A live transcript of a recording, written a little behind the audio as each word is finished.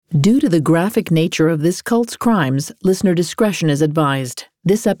Due to the graphic nature of this cult's crimes, listener discretion is advised.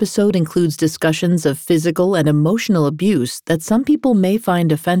 This episode includes discussions of physical and emotional abuse that some people may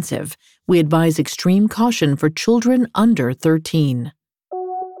find offensive. We advise extreme caution for children under 13.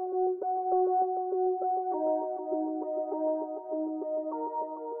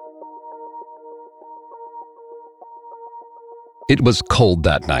 It was cold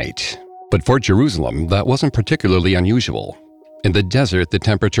that night, but for Jerusalem, that wasn't particularly unusual. In the desert, the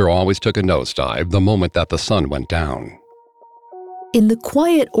temperature always took a nosedive the moment that the sun went down. In the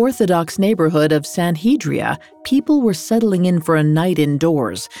quiet Orthodox neighborhood of Sanhedria, people were settling in for a night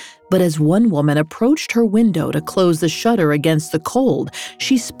indoors. But as one woman approached her window to close the shutter against the cold,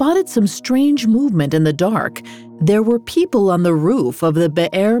 she spotted some strange movement in the dark. There were people on the roof of the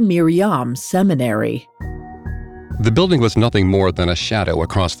Be'er Miriam Seminary. The building was nothing more than a shadow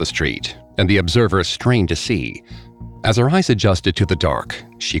across the street, and the observer strained to see. As her eyes adjusted to the dark,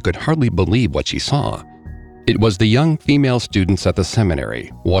 she could hardly believe what she saw. It was the young female students at the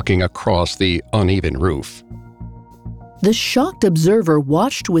seminary walking across the uneven roof. The shocked observer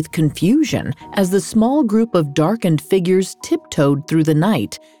watched with confusion as the small group of darkened figures tiptoed through the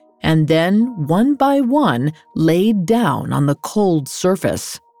night, and then, one by one, laid down on the cold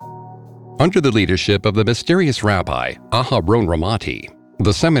surface. Under the leadership of the mysterious rabbi, Aharon Ramati,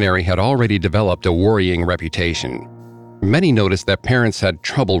 the seminary had already developed a worrying reputation. Many noticed that parents had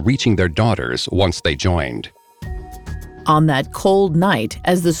trouble reaching their daughters once they joined. On that cold night,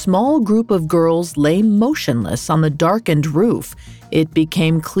 as the small group of girls lay motionless on the darkened roof, it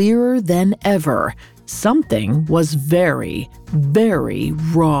became clearer than ever. Something was very, very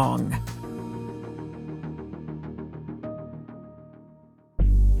wrong.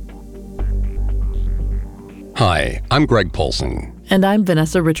 Hi, I'm Greg Polson. And I'm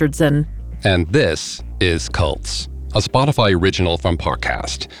Vanessa Richardson. And this is Cults, a Spotify original from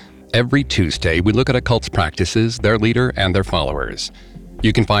Parcast. Every Tuesday, we look at a cult's practices, their leader, and their followers.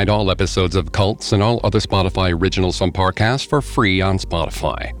 You can find all episodes of Cults and all other Spotify originals from Parcast for free on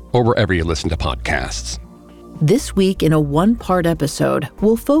Spotify or wherever you listen to podcasts. This week, in a one-part episode,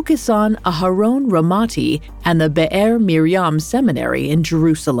 we'll focus on Aharon Ramati and the Be'er Miriam Seminary in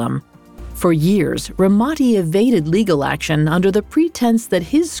Jerusalem. For years, Ramati evaded legal action under the pretense that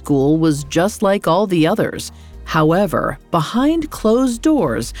his school was just like all the others. However, behind closed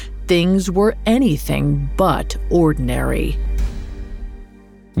doors, things were anything but ordinary.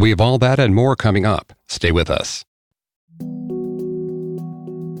 We have all that and more coming up. Stay with us.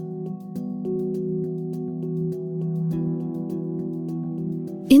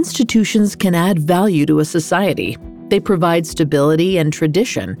 Institutions can add value to a society. They provide stability and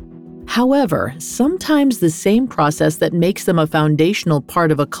tradition. However, sometimes the same process that makes them a foundational part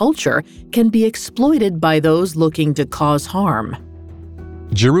of a culture can be exploited by those looking to cause harm.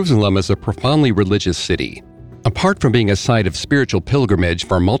 Jerusalem is a profoundly religious city. Apart from being a site of spiritual pilgrimage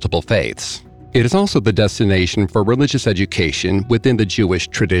for multiple faiths, it is also the destination for religious education within the Jewish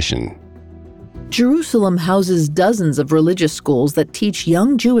tradition. Jerusalem houses dozens of religious schools that teach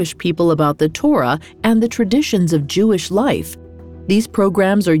young Jewish people about the Torah and the traditions of Jewish life. These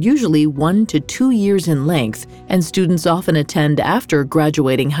programs are usually 1 to 2 years in length, and students often attend after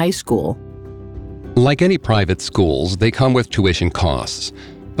graduating high school. Like any private schools, they come with tuition costs.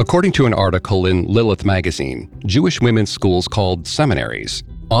 According to an article in Lilith magazine, Jewish women's schools called seminaries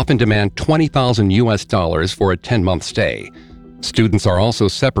often demand $20,000 for a 10-month stay. Students are also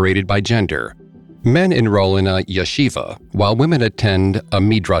separated by gender. Men enroll in a yeshiva, while women attend a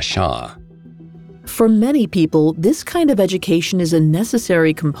midrashah. For many people, this kind of education is a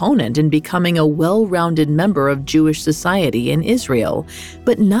necessary component in becoming a well-rounded member of Jewish society in Israel,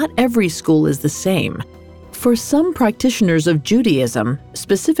 but not every school is the same. For some practitioners of Judaism,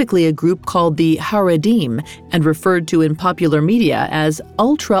 specifically a group called the Haredim and referred to in popular media as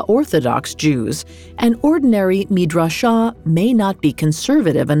ultra-Orthodox Jews, an ordinary midrashah may not be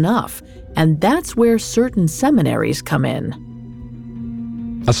conservative enough, and that's where certain seminaries come in.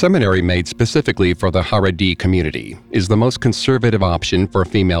 A seminary made specifically for the Haredi community is the most conservative option for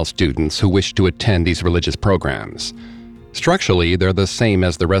female students who wish to attend these religious programs. Structurally, they're the same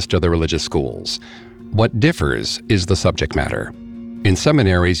as the rest of the religious schools. What differs is the subject matter. In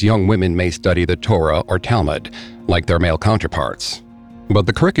seminaries, young women may study the Torah or Talmud, like their male counterparts. But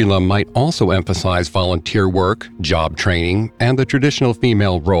the curriculum might also emphasize volunteer work, job training, and the traditional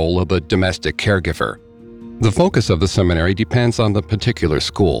female role of the domestic caregiver. The focus of the seminary depends on the particular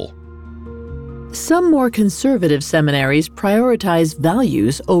school. Some more conservative seminaries prioritize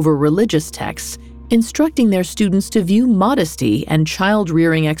values over religious texts, instructing their students to view modesty and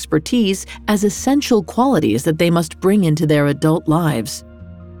child-rearing expertise as essential qualities that they must bring into their adult lives.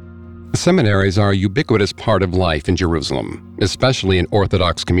 Seminaries are a ubiquitous part of life in Jerusalem, especially in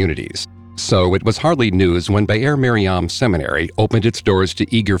Orthodox communities. So it was hardly news when Be'er Miriam Seminary opened its doors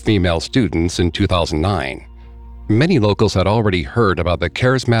to eager female students in 2009. Many locals had already heard about the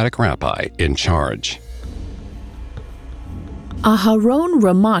charismatic rabbi in charge. Aharon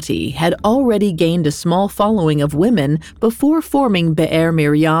Ramati had already gained a small following of women before forming Be'er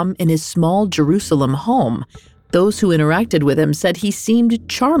Miriam in his small Jerusalem home. Those who interacted with him said he seemed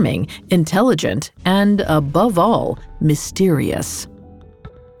charming, intelligent, and, above all, mysterious.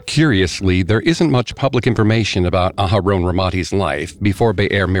 Curiously, there isn't much public information about Aharon Ramati's life before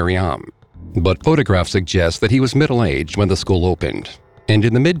Be'er Miriam, but photographs suggest that he was middle-aged when the school opened, and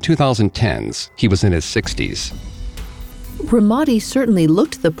in the mid-2010s, he was in his 60s. Ramati certainly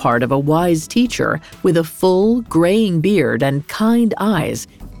looked the part of a wise teacher with a full, graying beard and kind eyes.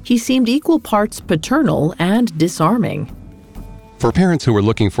 He seemed equal parts paternal and disarming. For parents who were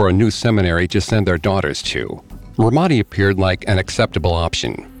looking for a new seminary to send their daughters to, Ramati appeared like an acceptable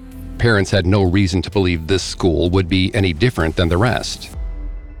option. Parents had no reason to believe this school would be any different than the rest.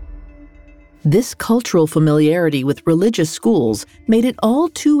 This cultural familiarity with religious schools made it all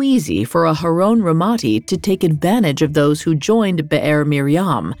too easy for Aharon Ramati to take advantage of those who joined Be'er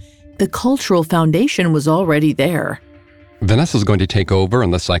Miriam. The cultural foundation was already there. Vanessa's going to take over on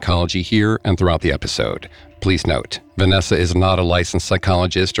the psychology here and throughout the episode. Please note, Vanessa is not a licensed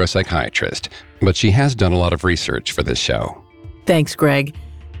psychologist or psychiatrist, but she has done a lot of research for this show. Thanks, Greg.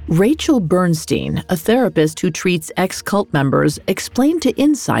 Rachel Bernstein, a therapist who treats ex-cult members, explained to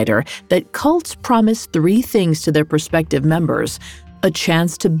Insider that cults promise 3 things to their prospective members: a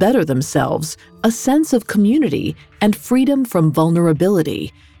chance to better themselves, a sense of community, and freedom from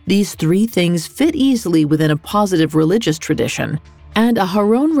vulnerability. These 3 things fit easily within a positive religious tradition, and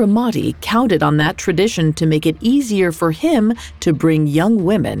Aharon Ramati counted on that tradition to make it easier for him to bring young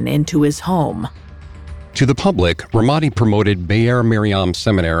women into his home. To the public, Ramati promoted Be'er Miriam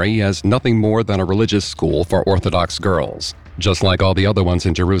Seminary as nothing more than a religious school for Orthodox girls, just like all the other ones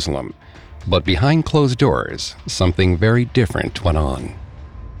in Jerusalem. But behind closed doors, something very different went on.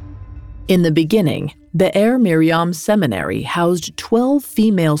 In the beginning, Be'er Miriam Seminary housed 12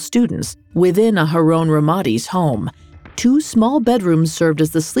 female students within Aharon Ramati's home. 2 small bedrooms served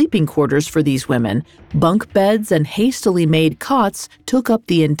as the sleeping quarters for these women. Bunk beds and hastily made cots took up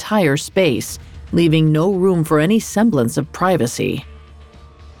the entire space, leaving no room for any semblance of privacy.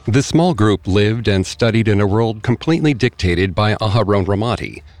 This small group lived and studied in a world completely dictated by Aharon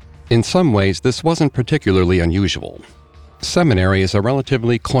Ramati. In some ways, this wasn't particularly unusual. Seminary is a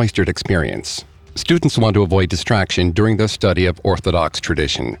relatively cloistered experience. Students want to avoid distraction during their study of Orthodox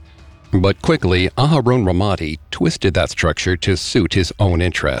tradition. But quickly, Aharon Ramati twisted that structure to suit his own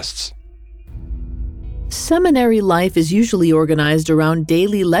interests. Seminary life is usually organized around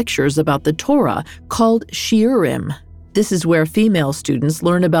daily lectures about the Torah called shiurim. This is where female students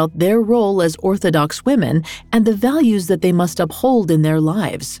learn about their role as Orthodox women and the values that they must uphold in their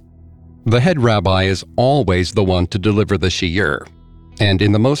lives. The head rabbi is always the one to deliver the shiur. And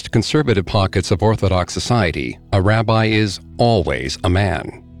in the most conservative pockets of Orthodox society, a rabbi is always a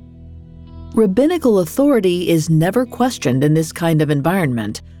man. Rabbinical authority is never questioned in this kind of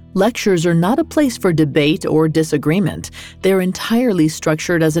environment. Lectures are not a place for debate or disagreement. They're entirely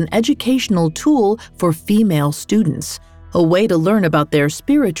structured as an educational tool for female students, a way to learn about their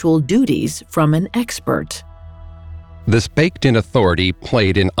spiritual duties from an expert. This baked-in authority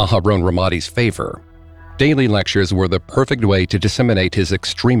played in Aharon Ramati's favor. Daily lectures were the perfect way to disseminate his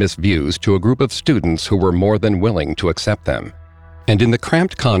extremist views to a group of students who were more than willing to accept them. And in the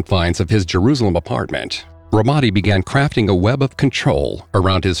cramped confines of his Jerusalem apartment, Ramati began crafting a web of control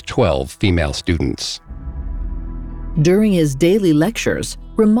around his 12 female students. During his daily lectures,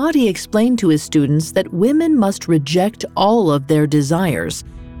 Ramati explained to his students that women must reject all of their desires.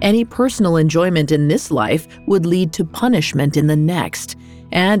 Any personal enjoyment in this life would lead to punishment in the next,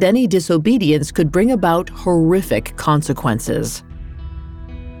 and any disobedience could bring about horrific consequences.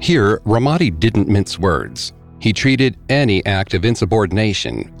 Here, Ramati didn't mince words. He treated any act of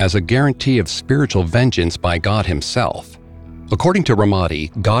insubordination as a guarantee of spiritual vengeance by God himself. According to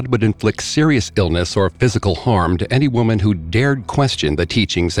Ramati, God would inflict serious illness or physical harm to any woman who dared question the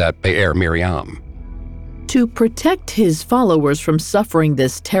teachings at Be'er Miriam. To protect his followers from suffering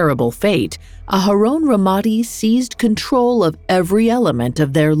this terrible fate, Aharon Ramati seized control of every element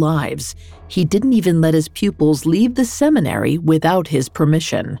of their lives. He didn't even let his pupils leave the seminary without his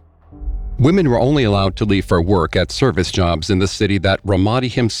permission. Women were only allowed to leave for work at service jobs in the city that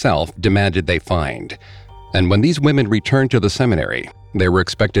Ramati himself demanded they find. And when these women returned to the seminary, they were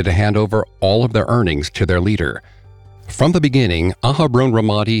expected to hand over all of their earnings to their leader. From the beginning, Aharon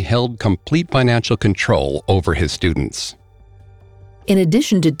Ramati held complete financial control over his students. In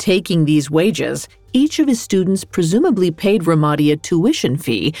addition to taking these wages, each of his students presumably paid Ramati a tuition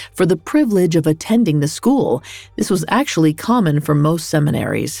fee for the privilege of attending the school. This was actually common for most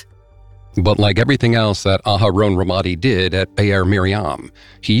seminaries. But like everything else that Aharon Ramati did at Be'er Miriam,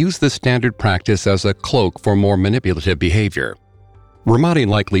 he used this standard practice as a cloak for more manipulative behavior. Ramati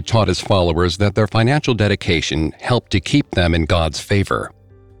likely taught his followers that their financial dedication helped to keep them in God's favor.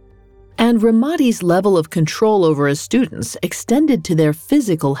 And Ramati's level of control over his students extended to their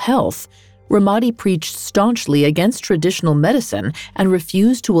physical health. Ramati preached staunchly against traditional medicine and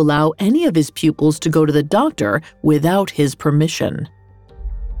refused to allow any of his pupils to go to the doctor without his permission.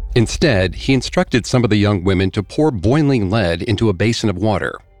 Instead, he instructed some of the young women to pour boiling lead into a basin of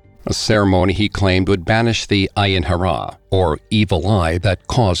water, a ceremony he claimed would banish the ayin hara, or evil eye, that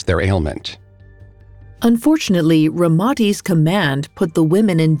caused their ailment. Unfortunately, Ramati's command put the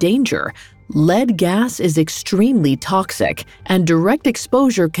women in danger. Lead gas is extremely toxic, and direct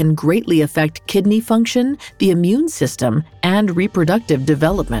exposure can greatly affect kidney function, the immune system, and reproductive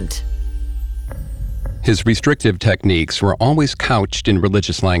development. His restrictive techniques were always couched in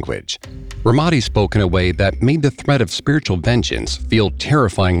religious language. Ramati spoke in a way that made the threat of spiritual vengeance feel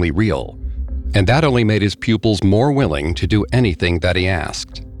terrifyingly real, and that only made his pupils more willing to do anything that he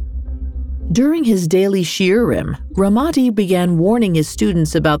asked. During his daily shiurim, Ramati began warning his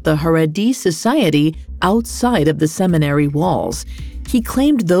students about the Haredi society outside of the seminary walls. He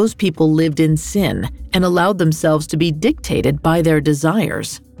claimed those people lived in sin and allowed themselves to be dictated by their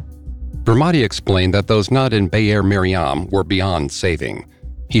desires. Ramati explained that those not in Be'er Miriam were beyond saving.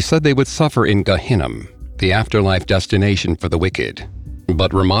 He said they would suffer in Gehinnom, the afterlife destination for the wicked.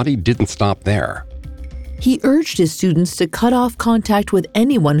 But Ramati didn't stop there. He urged his students to cut off contact with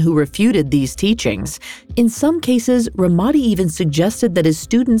anyone who refuted these teachings. In some cases, Ramati even suggested that his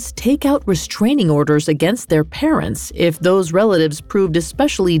students take out restraining orders against their parents if those relatives proved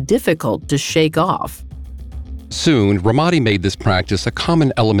especially difficult to shake off. Soon, Ramati made this practice a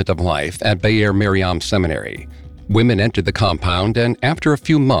common element of life at Be'er Miriam Seminary. Women entered the compound, and after a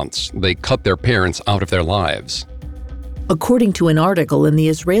few months, they cut their parents out of their lives. According to an article in the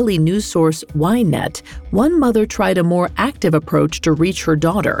Israeli news source Ynet, one mother tried a more active approach to reach her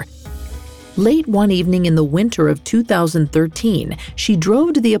daughter. Late one evening in the winter of 2013, she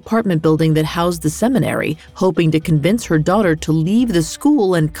drove to the apartment building that housed the seminary, hoping to convince her daughter to leave the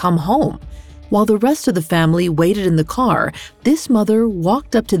school and come home. While the rest of the family waited in the car, this mother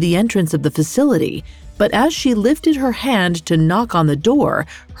walked up to the entrance of the facility. But as she lifted her hand to knock on the door,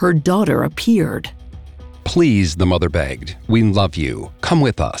 her daughter appeared. "Please," the mother begged, "we love you. Come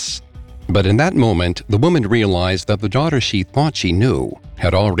with us." But in that moment, the woman realized that the daughter she thought she knew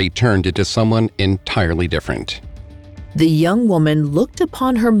had already turned into someone entirely different. The young woman looked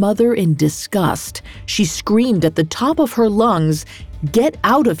upon her mother in disgust. She screamed at the top of her lungs, "Get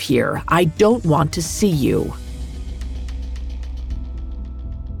out of here! I don't want to see you."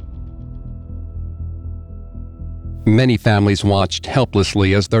 Many families watched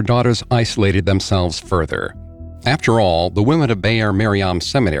helplessly as their daughters isolated themselves further. After all, the women of Be'er Miriam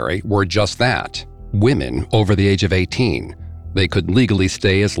Seminary were just that, women over the age of 18. They could legally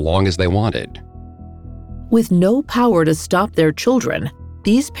stay as long as they wanted. With no power to stop their children,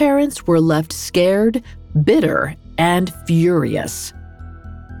 these parents were left scared, bitter, and furious.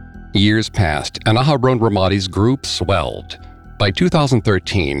 Years passed, and Aharon Ramati's group swelled. By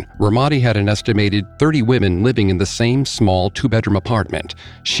 2013, Ramati had an estimated 30 women living in the same small two-bedroom apartment,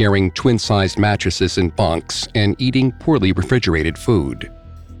 sharing twin-sized mattresses and bunks, and eating poorly refrigerated food.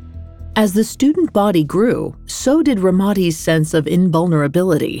 As the student body grew, so did Ramati's sense of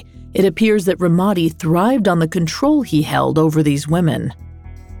invulnerability. It appears that Ramati thrived on the control he held over these women.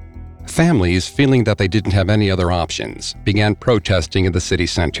 Families, feeling that they didn't have any other options, began protesting in the city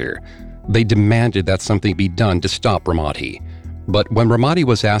center. They demanded that something be done to stop Ramati. But when Ramati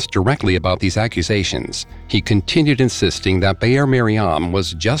was asked directly about these accusations, he continued insisting that Be'er Miriam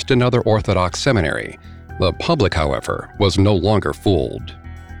was just another Orthodox seminary. The public, however, was no longer fooled.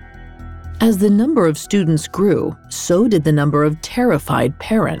 As the number of students grew, so did the number of terrified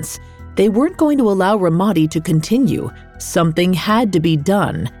parents. They weren't going to allow Ramati to continue. Something had to be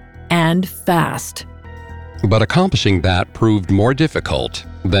done, and fast. But accomplishing that proved more difficult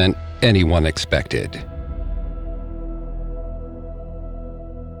than anyone expected.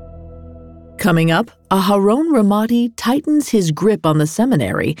 Coming up, Aharon Ramati tightens his grip on the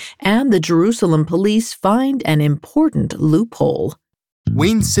seminary, and the Jerusalem police find an important loophole.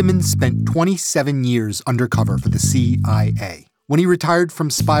 Wayne Simmons spent 27 years undercover for the CIA. When he retired from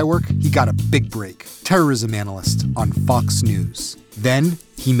spy work, he got a big break, terrorism analyst on Fox News. Then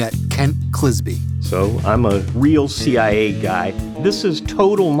he met Kent Clisby. So I'm a real CIA guy. This is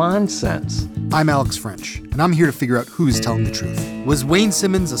total nonsense. I'm Alex French, and I'm here to figure out who's telling the truth. Was Wayne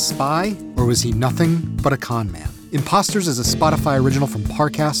Simmons a spy, or was he nothing but a con man? Imposters is a Spotify original from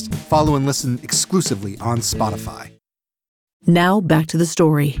Parcast. Follow and listen exclusively on Spotify. Now back to the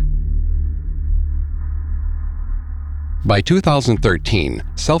story. By 2013,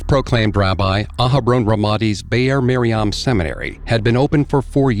 self-proclaimed Rabbi Aharon Ramati's Be'er Miriam Seminary had been open for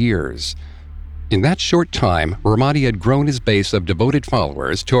 4 years. In that short time, Ramati had grown his base of devoted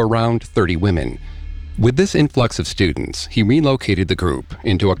followers to around 30 women. With this influx of students, he relocated the group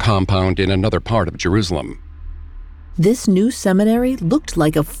into a compound in another part of Jerusalem. This new seminary looked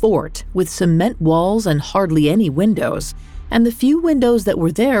like a fort with cement walls and hardly any windows. And the few windows that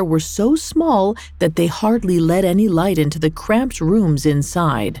were there were so small that they hardly let any light into the cramped rooms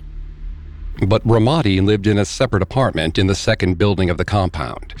inside. But Ramati lived in a separate apartment in the second building of the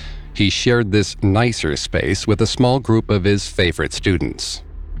compound. He shared this nicer space with a small group of his favorite students.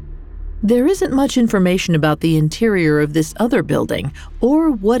 There isn't much information about the interior of this other building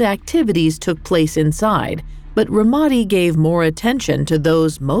or what activities took place inside, but Ramati gave more attention to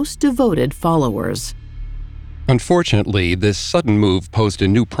those most devoted followers. Unfortunately, this sudden move posed a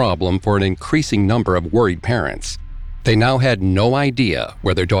new problem for an increasing number of worried parents. They now had no idea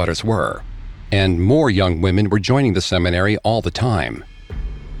where their daughters were, and more young women were joining the seminary all the time.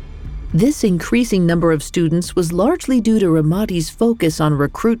 This increasing number of students was largely due to Ramati's focus on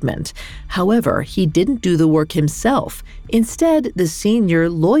recruitment. However, he didn't do the work himself. Instead, the senior,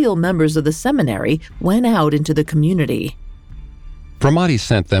 loyal members of the seminary went out into the community. Ramati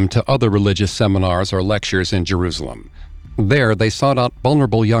sent them to other religious seminars or lectures in Jerusalem. There, they sought out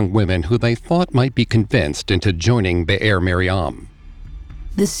vulnerable young women who they thought might be convinced into joining Be'er Miriam.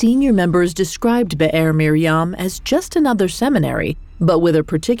 The senior members described Be'er Miriam as just another seminary, but with a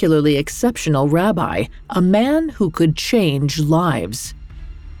particularly exceptional rabbi, a man who could change lives.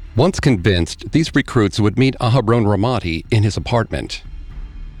 Once convinced, these recruits would meet Aharon Ramati in his apartment.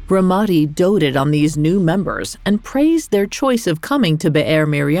 Ramati doted on these new members and praised their choice of coming to Be'er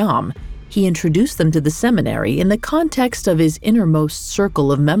Miriam. He introduced them to the seminary in the context of his innermost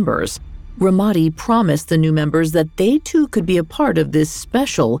circle of members. Ramati promised the new members that they too could be a part of this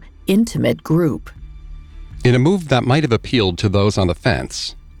special, intimate group. In a move that might have appealed to those on the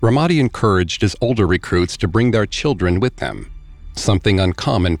fence, Ramati encouraged his older recruits to bring their children with them, something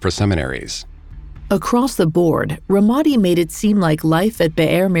uncommon for seminaries. Across the board, Ramati made it seem like life at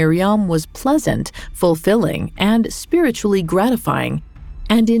Be'er Miriam was pleasant, fulfilling, and spiritually gratifying.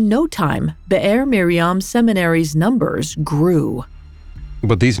 And in no time, Be'er Miriam Seminary's numbers grew.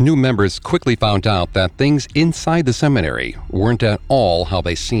 But these new members quickly found out that things inside the seminary weren't at all how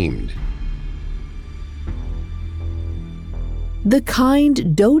they seemed. The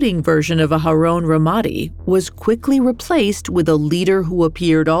kind, doting version of Aharon Ramati was quickly replaced with a leader who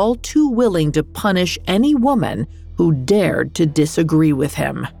appeared all too willing to punish any woman who dared to disagree with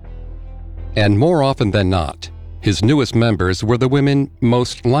him. And more often than not, his newest members were the women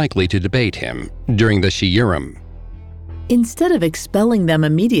most likely to debate him during the Shiurim. Instead of expelling them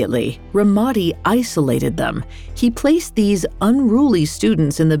immediately, Ramati isolated them. He placed these unruly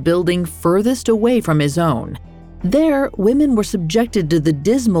students in the building furthest away from his own. There, women were subjected to the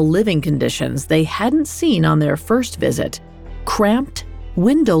dismal living conditions they hadn't seen on their first visit: cramped,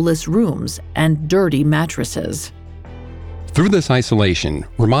 windowless rooms and dirty mattresses. Through this isolation,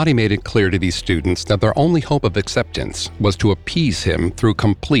 Ramati made it clear to these students that their only hope of acceptance was to appease him through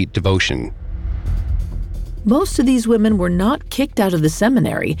complete devotion. Most of these women were not kicked out of the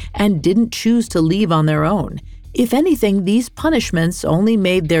seminary and didn't choose to leave on their own. If anything, these punishments only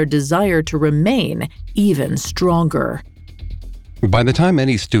made their desire to remain even stronger. By the time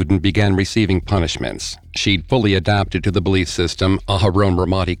any student began receiving punishments, she'd fully adapted to the belief system Aharon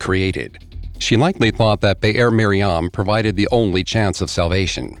Ramati created. She likely thought that Be'er Miriam provided the only chance of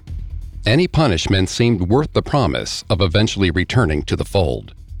salvation. Any punishment seemed worth the promise of eventually returning to the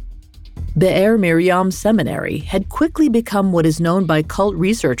fold. Be'er Miriam Seminary had quickly become what is known by cult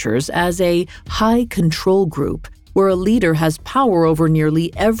researchers as a high control group, where a leader has power over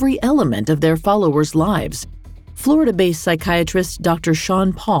nearly every element of their followers' lives. Florida-based psychiatrist Dr.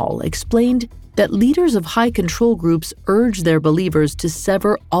 Sean Paul explained that leaders of high control groups urge their believers to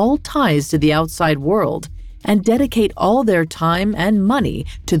sever all ties to the outside world and dedicate all their time and money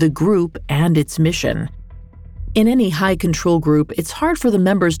to the group and its mission. In any high control group, it's hard for the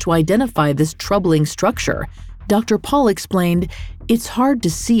members to identify this troubling structure. Dr. Paul explained, "It's hard to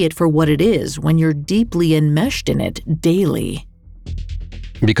see it for what it is when you're deeply enmeshed in it daily."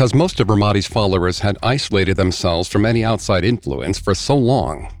 Because most of Ramati's followers had isolated themselves from any outside influence for so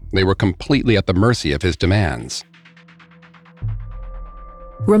long, they were completely at the mercy of his demands.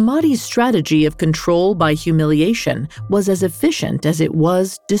 Ramati's strategy of control by humiliation was as efficient as it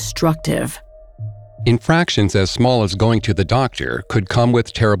was destructive. Infractions as small as going to the doctor could come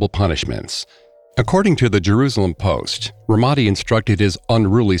with terrible punishments. According to the Jerusalem Post, Ramati instructed his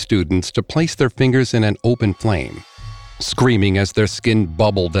unruly students to place their fingers in an open flame, screaming as their skin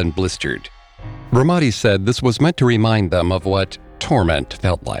bubbled and blistered. Ramati said this was meant to remind them of what torment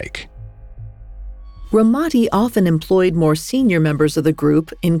felt like. Ramati often employed more senior members of the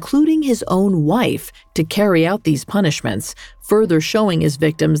group, including his own wife, to carry out these punishments, further showing his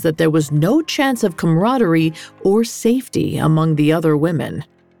victims that there was no chance of camaraderie or safety among the other women.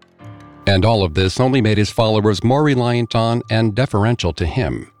 And all of this only made his followers more reliant on and deferential to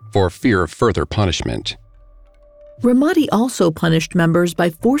him, for fear of further punishment. Ramati also punished members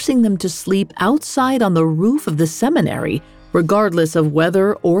by forcing them to sleep outside on the roof of the seminary, regardless of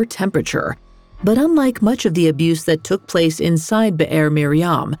weather or temperature. But unlike much of the abuse that took place inside Be'er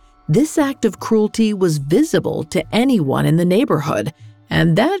Miriam, this act of cruelty was visible to anyone in the neighborhood,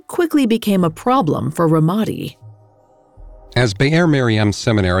 and that quickly became a problem for Ramati. As Be'er Miriam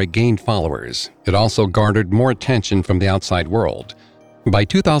Seminary gained followers, it also garnered more attention from the outside world. By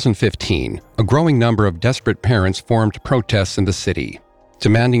 2015, a growing number of desperate parents formed protests in the city,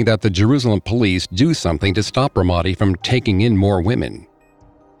 demanding that the Jerusalem police do something to stop Ramati from taking in more women.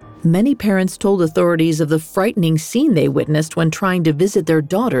 Many parents told authorities of the frightening scene they witnessed when trying to visit their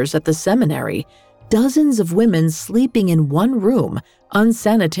daughters at the seminary. Dozens of women sleeping in one room,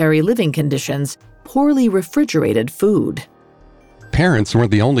 unsanitary living conditions, poorly refrigerated food. Parents weren't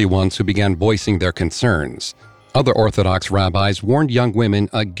the only ones who began voicing their concerns. Other Orthodox rabbis warned young women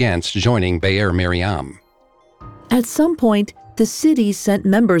against joining Be'er Miriam. At some point, the city sent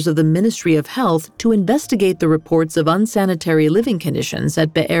members of the Ministry of Health to investigate the reports of unsanitary living conditions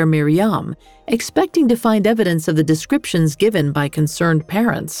at Be'er Miriam, expecting to find evidence of the descriptions given by concerned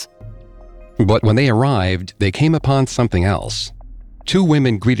parents. But when they arrived, they came upon something else. Two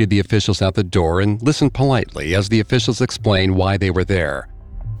women greeted the officials at the door and listened politely as the officials explained why they were there.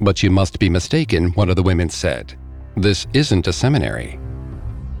 "But you must be mistaken," one of the women said. "This isn't a seminary."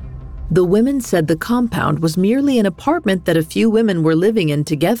 The women said the compound was merely an apartment that a few women were living in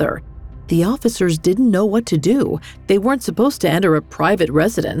together. The officers didn't know what to do. They weren't supposed to enter a private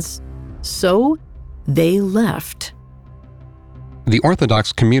residence. So they left. The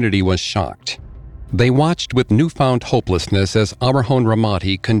Orthodox community was shocked. They watched with newfound hopelessness as Aharon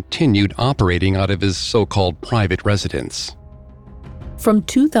Ramati continued operating out of his so-called private residence. From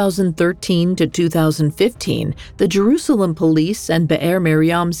 2013 to 2015, the Jerusalem police and Be'er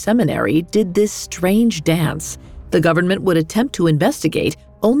Miriam Seminary did this strange dance. The government would attempt to investigate,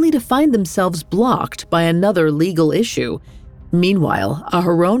 only to find themselves blocked by another legal issue. Meanwhile,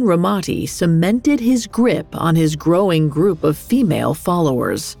 Aharon Ramati cemented his grip on his growing group of female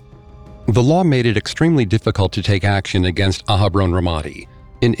followers. The law made it extremely difficult to take action against Aharon Ramati.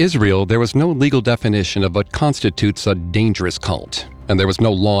 In Israel, there was no legal definition of what constitutes a dangerous cult, and there was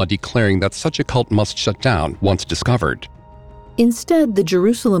no law declaring that such a cult must shut down once discovered. Instead, the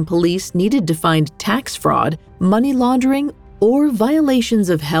Jerusalem police needed to find tax fraud, money laundering, or violations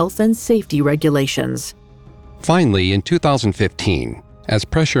of health and safety regulations. Finally, in 2015, as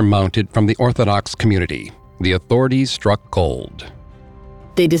pressure mounted from the Orthodox community, the authorities struck gold.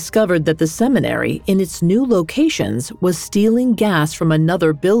 They discovered that the seminary, in its new locations, was stealing gas from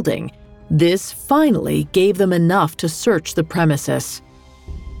another building. This finally gave them enough to search the premises.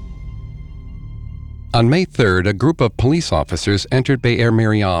 On May 3rd, a group of police officers entered Be'er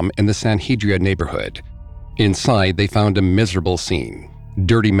Miriam in the Sanhedria neighborhood. Inside, they found a miserable scene.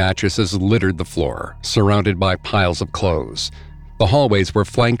 Dirty mattresses littered the floor, surrounded by piles of clothes. The hallways were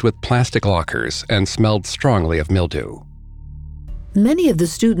flanked with plastic lockers and smelled strongly of mildew. Many of the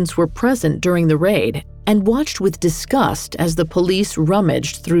students were present during the raid and watched with disgust as the police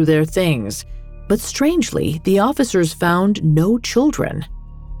rummaged through their things. But strangely, the officers found no children.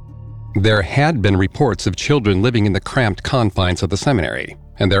 There had been reports of children living in the cramped confines of the seminary,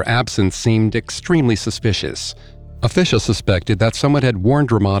 and their absence seemed extremely suspicious. Officials suspected that someone had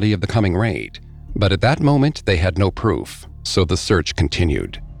warned Ramati of the coming raid, but at that moment they had no proof, so the search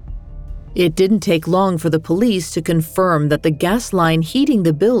continued. It didn't take long for the police to confirm that the gas line heating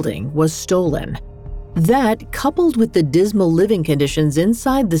the building was stolen. That, coupled with the dismal living conditions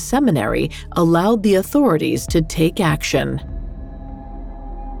inside the seminary, allowed the authorities to take action.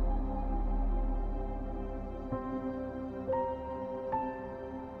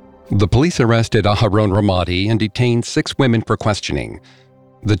 The police arrested Aharon Ramati and detained 6 women for questioning.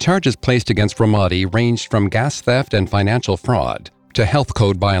 The charges placed against Ramati ranged from gas theft and financial fraud to health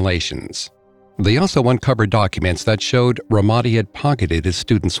code violations. They also uncovered documents that showed Ramati had pocketed his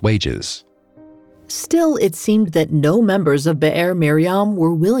students' wages. Still, it seemed that no members of Be'er Miriam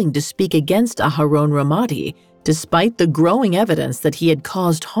were willing to speak against Aharon Ramati, despite the growing evidence that he had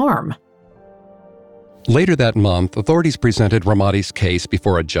caused harm. Later that month, authorities presented Ramati's case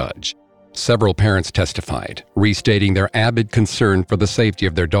before a judge. Several parents testified, restating their avid concern for the safety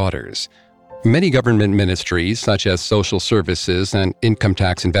of their daughters. Many government ministries, such as social services and income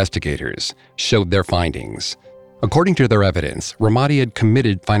tax investigators, showed their findings. According to their evidence, Ramati had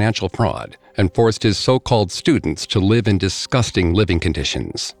committed financial fraud and forced his so-called students to live in disgusting living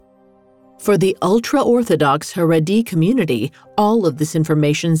conditions. For the ultra-Orthodox Haredi community, all of this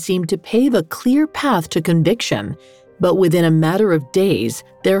information seemed to pave a clear path to conviction. But within a matter of days,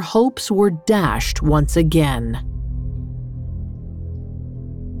 their hopes were dashed once again.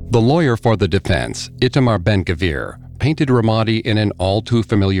 The lawyer for the defense, Itamar Ben-Gvir, painted Ramati in an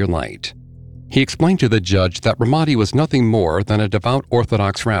all-too-familiar light. He explained to the judge that Ramati was nothing more than a devout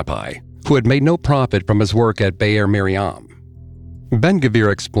Orthodox rabbi who had made no profit from his work at Be'er Miriam.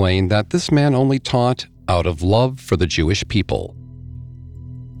 Ben-Gvir explained that this man only taught out of love for the Jewish people.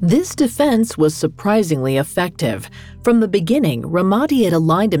 This defense was surprisingly effective. From the beginning, Ramati had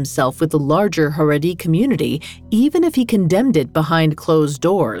aligned himself with the larger Haredi community, even if he condemned it behind closed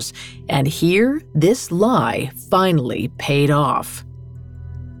doors. And here, this lie finally paid off.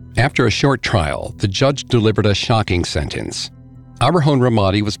 After a short trial, the judge delivered a shocking sentence. Aharon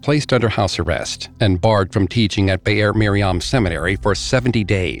Ramati was placed under house arrest and barred from teaching at Be'er Miriam Seminary for 70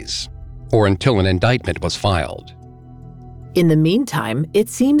 days, or until an indictment was filed. In the meantime, it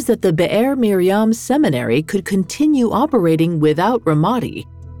seems that the Be'er Miriam Seminary could continue operating without Ramati.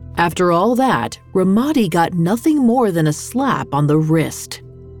 After all that, Ramati got nothing more than a slap on the wrist.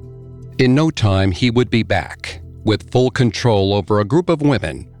 In no time, he would be back, with full control over a group of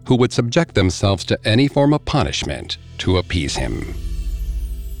women who would subject themselves to any form of punishment to appease him.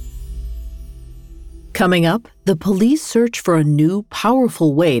 Coming up, the police search for a new,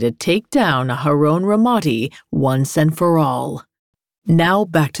 powerful way to take down Aharon Ramati once and for all. Now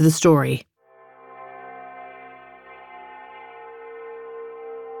back to the story.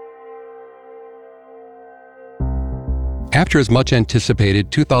 After his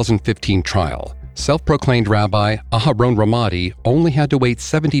much-anticipated 2015 trial, self-proclaimed Rabbi Aharon Ramati only had to wait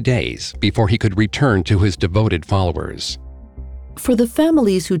 70 days before he could return to his devoted followers. For the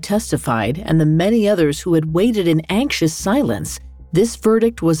families who testified and the many others who had waited in anxious silence, this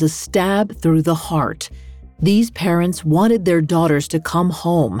verdict was a stab through the heart. These parents wanted their daughters to come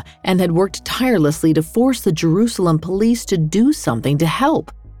home and had worked tirelessly to force the Jerusalem police to do something to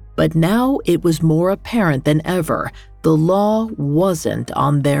help. But now it was more apparent than ever. The law wasn't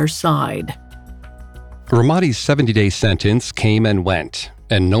on their side. Ramati's 70-day sentence came and went,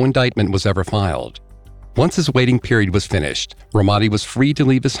 and no indictment was ever filed. Once his waiting period was finished, Ramati was free to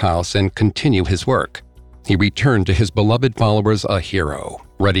leave his house and continue his work. He returned to his beloved followers a hero,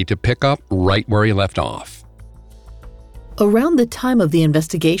 ready to pick up right where he left off. Around the time of the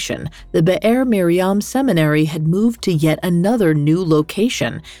investigation, the Be'er Miriam Seminary had moved to yet another new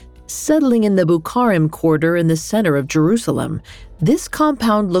location, settling in the Bukharim quarter in the center of Jerusalem. This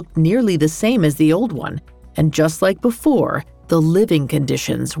compound looked nearly the same as the old one, and just like before, the living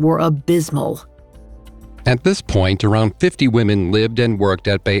conditions were abysmal. At this point, around 50 women lived and worked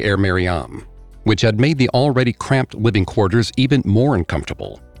at Be'er Miriam, which had made the already cramped living quarters even more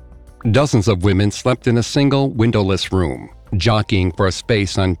uncomfortable. Dozens of women slept in a single, windowless room, jockeying for a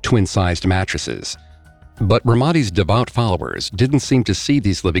space on twin-sized mattresses. But Ramati's devout followers didn't seem to see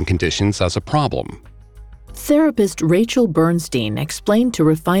these living conditions as a problem. Therapist Rachel Bernstein explained to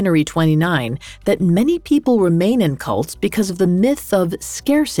Refinery 29 that many people remain in cults because of the myth of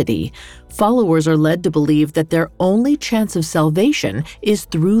scarcity. Followers are led to believe that their only chance of salvation is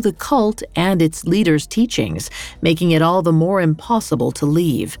through the cult and its leaders' teachings, making it all the more impossible to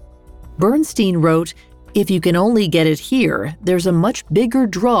leave. Bernstein wrote, "If you can only get it here, there's a much bigger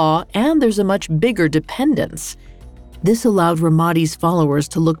draw and there's a much bigger dependence." This allowed Ramati's followers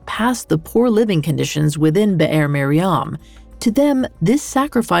to look past the poor living conditions within Be'er Miriam. To them, this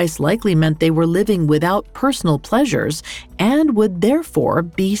sacrifice likely meant they were living without personal pleasures and would therefore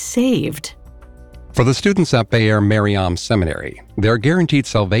be saved. For the students at Be'er Miriam Seminary, their guaranteed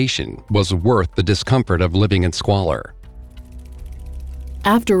salvation was worth the discomfort of living in squalor.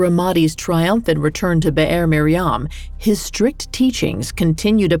 After Ramati's triumphant return to Be'er Miriam, his strict teachings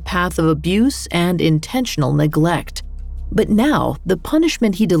continued a path of abuse and intentional neglect. But now, the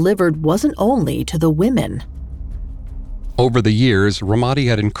punishment he delivered wasn't only to the women. Over the years, Ramati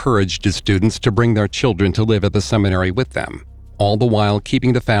had encouraged his students to bring their children to live at the seminary with them, all the while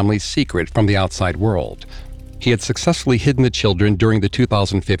keeping the family secret from the outside world. He had successfully hidden the children during the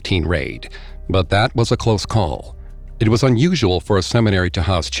 2015 raid, but that was a close call. It was unusual for a seminary to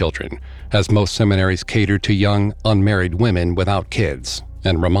house children, as most seminaries catered to young, unmarried women without kids,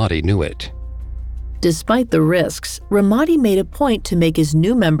 and Ramati knew it. Despite the risks, Ramati made a point to make his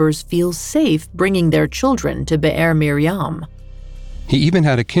new members feel safe bringing their children to Be'er Miriam. He even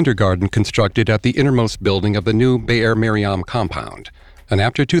had a kindergarten constructed at the innermost building of the new Be'er Miriam compound, and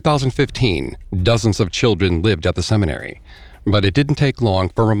after 2015, dozens of children lived at the seminary. But it didn't take long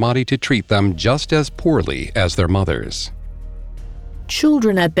for Ramati to treat them just as poorly as their mothers.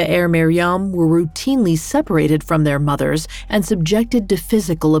 Children at Be'er Miriam were routinely separated from their mothers and subjected to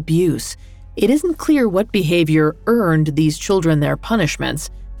physical abuse. It isn't clear what behavior earned these children their punishments,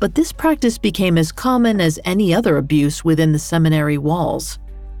 but this practice became as common as any other abuse within the seminary walls.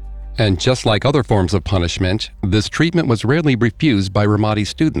 And just like other forms of punishment, this treatment was rarely refused by Ramati's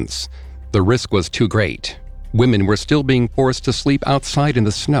students. The risk was too great. Women were still being forced to sleep outside in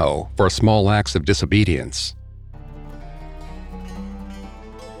the snow for small acts of disobedience.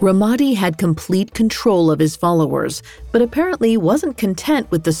 Ramati had complete control of his followers, but apparently wasn't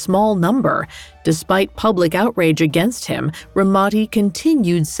content with the small number. Despite public outrage against him, Ramati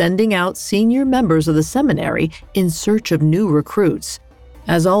continued sending out senior members of the seminary in search of new recruits.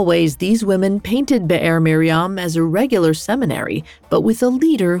 As always, these women painted Be'er Miriam as a regular seminary, but with a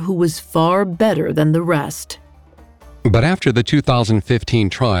leader who was far better than the rest. But after the 2015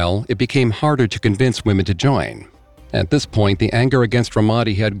 trial, it became harder to convince women to join. At this point, the anger against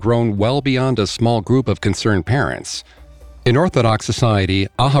Ramati had grown well beyond a small group of concerned parents. In Orthodox society,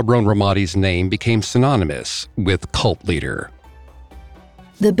 Aharon Ramati's name became synonymous with cult leader.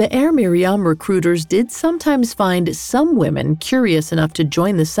 The Be'er Miriam recruiters did sometimes find some women curious enough to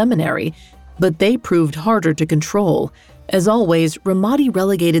join the seminary, but they proved harder to control. As always, Ramati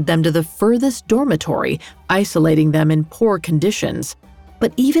relegated them to the furthest dormitory, isolating them in poor conditions.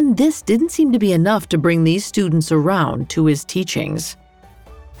 But even this didn't seem to be enough to bring these students around to his teachings.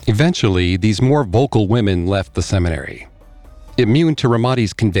 Eventually, these more vocal women left the seminary. Immune to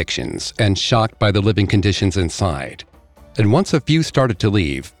Ramati's convictions and shocked by the living conditions inside. And once a few started to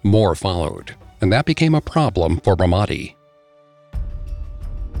leave, more followed, and that became a problem for Ramati.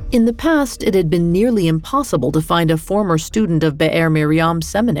 In the past, it had been nearly impossible to find a former student of Be'er Miriam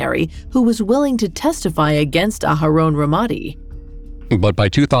Seminary who was willing to testify against Aharon Ramati. But by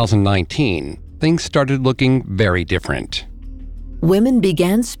 2019, things started looking very different. Women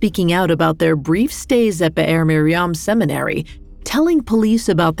began speaking out about their brief stays at Be'er Miriam Seminary, telling police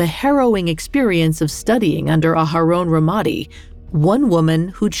about the harrowing experience of studying under Aharon Ramati. One woman,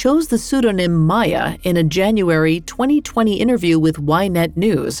 who chose the pseudonym Maya in a January 2020 interview with Ynet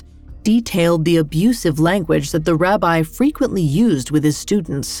News, detailed the abusive language that the rabbi frequently used with his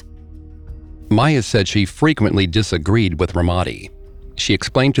students. Maya said she frequently disagreed with Ramati. She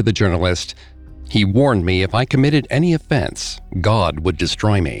explained to the journalist, "He warned me if I committed any offense, God would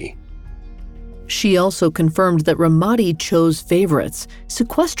destroy me." She also confirmed that Ramati chose favorites,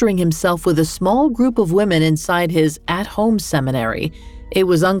 sequestering himself with a small group of women inside his at-home seminary. It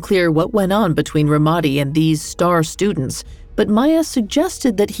was unclear what went on between Ramati and these star students, but Maya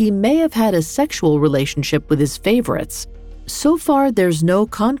suggested that he may have had a sexual relationship with his favorites. So far, there's no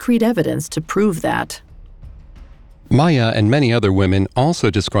concrete evidence to prove that. Maya and many other women also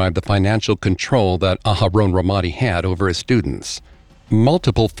described the financial control that Aharon Ramati had over his students.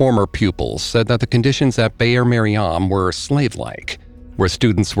 Multiple former pupils said that the conditions at Be'er Miriam were slave-like, where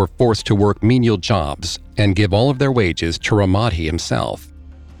students were forced to work menial jobs and give all of their wages to Ramati himself.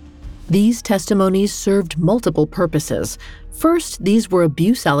 These testimonies served multiple purposes. First, these were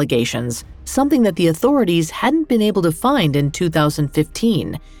abuse allegations, something that the authorities hadn't been able to find in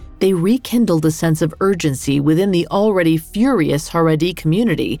 2015. They rekindled a sense of urgency within the already furious Haredi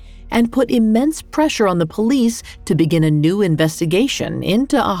community and put immense pressure on the police to begin a new investigation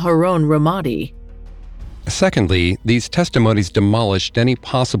into Aharon Ramati. Secondly, these testimonies demolished any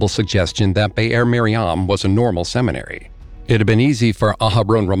possible suggestion that Be'er Miriam was a normal seminary. It had been easy for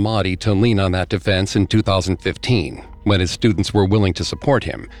Aharon Ramati to lean on that defense in 2015, when his students were willing to support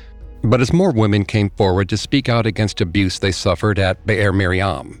him. But as more women came forward to speak out against abuse they suffered at Be'er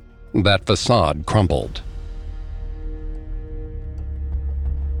Miriam, that facade crumbled.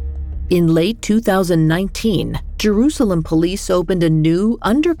 In late 2019, Jerusalem police opened a new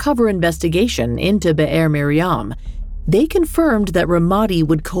undercover investigation into Be'er Miriam. They confirmed that Ramati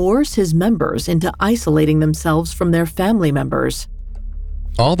would coerce his members into isolating themselves from their family members.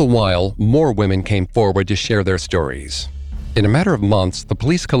 All the while, more women came forward to share their stories. In a matter of months, the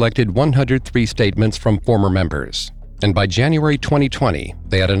police collected 103 statements from former members, and by January 2020,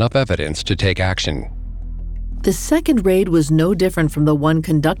 they had enough evidence to take action. The second raid was no different from the one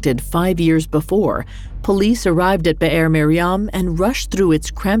conducted 5 years before. Police arrived at Be'er Miriam and rushed through its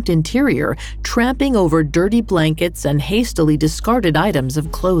cramped interior, tramping over dirty blankets and hastily discarded items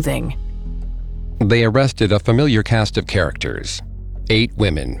of clothing. They arrested a familiar cast of characters: 8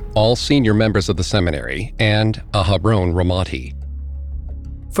 women, all senior members of the seminary, and Aharon Ramati.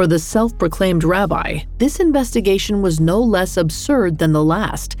 For the self-proclaimed rabbi, this investigation was no less absurd than the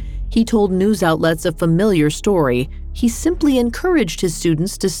last. He told news outlets a familiar story. He simply encouraged his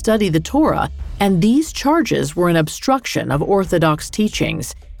students to study the Torah, and these charges were an obstruction of Orthodox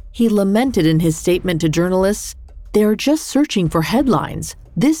teachings. He lamented in his statement to journalists, "They're just searching for headlines.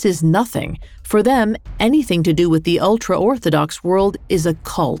 This is nothing. For them, anything to do with the ultra-Orthodox world is a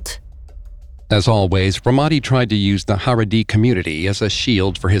cult." As always, Ramati tried to use the Haredi community as a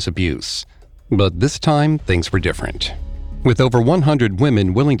shield for his abuse. But this time, things were different. With over 100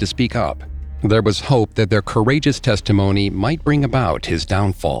 women willing to speak up, there was hope that their courageous testimony might bring about his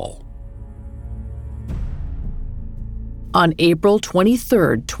downfall. On April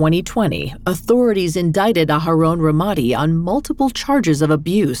 23, 2020, authorities indicted Aharon Ramati on multiple charges of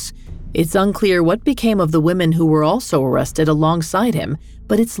abuse. It's unclear what became of the women who were also arrested alongside him,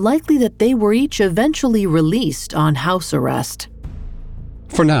 but it's likely that they were each eventually released on house arrest.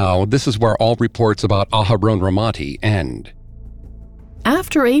 For now, this is where all reports about Aharon Ramati end.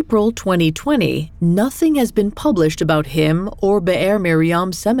 After April 2020, nothing has been published about him or Be'er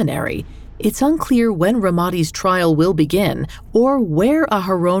Miriam Seminary. It's unclear when Ramati's trial will begin or where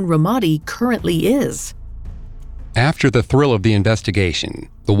Aharon Ramati currently is. After the thrill of the investigation,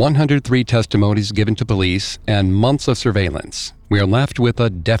 the 103 testimonies given to police, and months of surveillance, we are left with a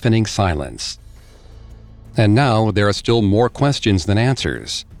deafening silence. And now there are still more questions than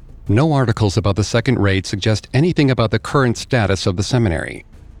answers. No articles about the second raid suggest anything about the current status of the seminary.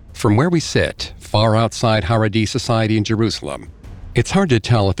 From where we sit, far outside Haredi society in Jerusalem, it's hard to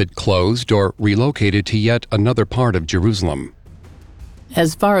tell if it closed or relocated to yet another part of Jerusalem.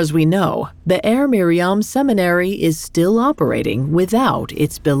 As far as we know, Be'er Miriam Seminary is still operating without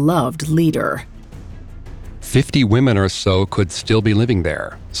its beloved leader. 50 women or so could still be living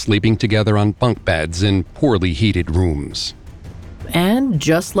there, sleeping together on bunk beds in poorly heated rooms. And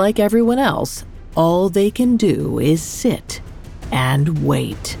just like everyone else, all they can do is sit and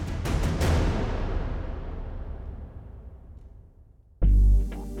wait.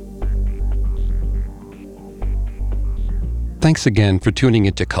 Thanks again for tuning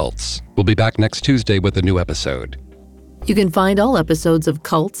into Cults. We'll be back next Tuesday with a new episode. You can find all episodes of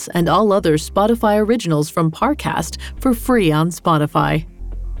Cults and all other Spotify originals from Parcast for free on Spotify.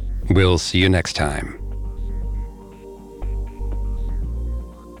 We'll see you next time.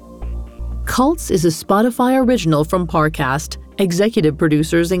 Cults is a Spotify original from Parcast. Executive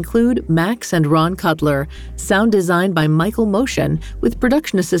producers include Max and Ron Cutler. Sound design by Michael Motion, with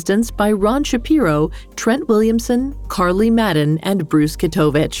production assistance by Ron Shapiro, Trent Williamson, Carly Madden, and Bruce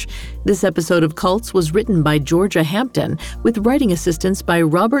Kitovich. This episode of Cults was written by Georgia Hampton, with writing assistance by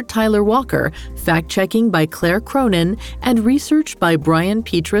Robert Tyler Walker, fact-checking by Claire Cronin, and research by Brian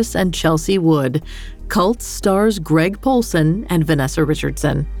Petrus and Chelsea Wood. Cults stars Greg Polson and Vanessa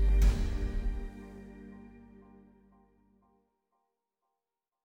Richardson.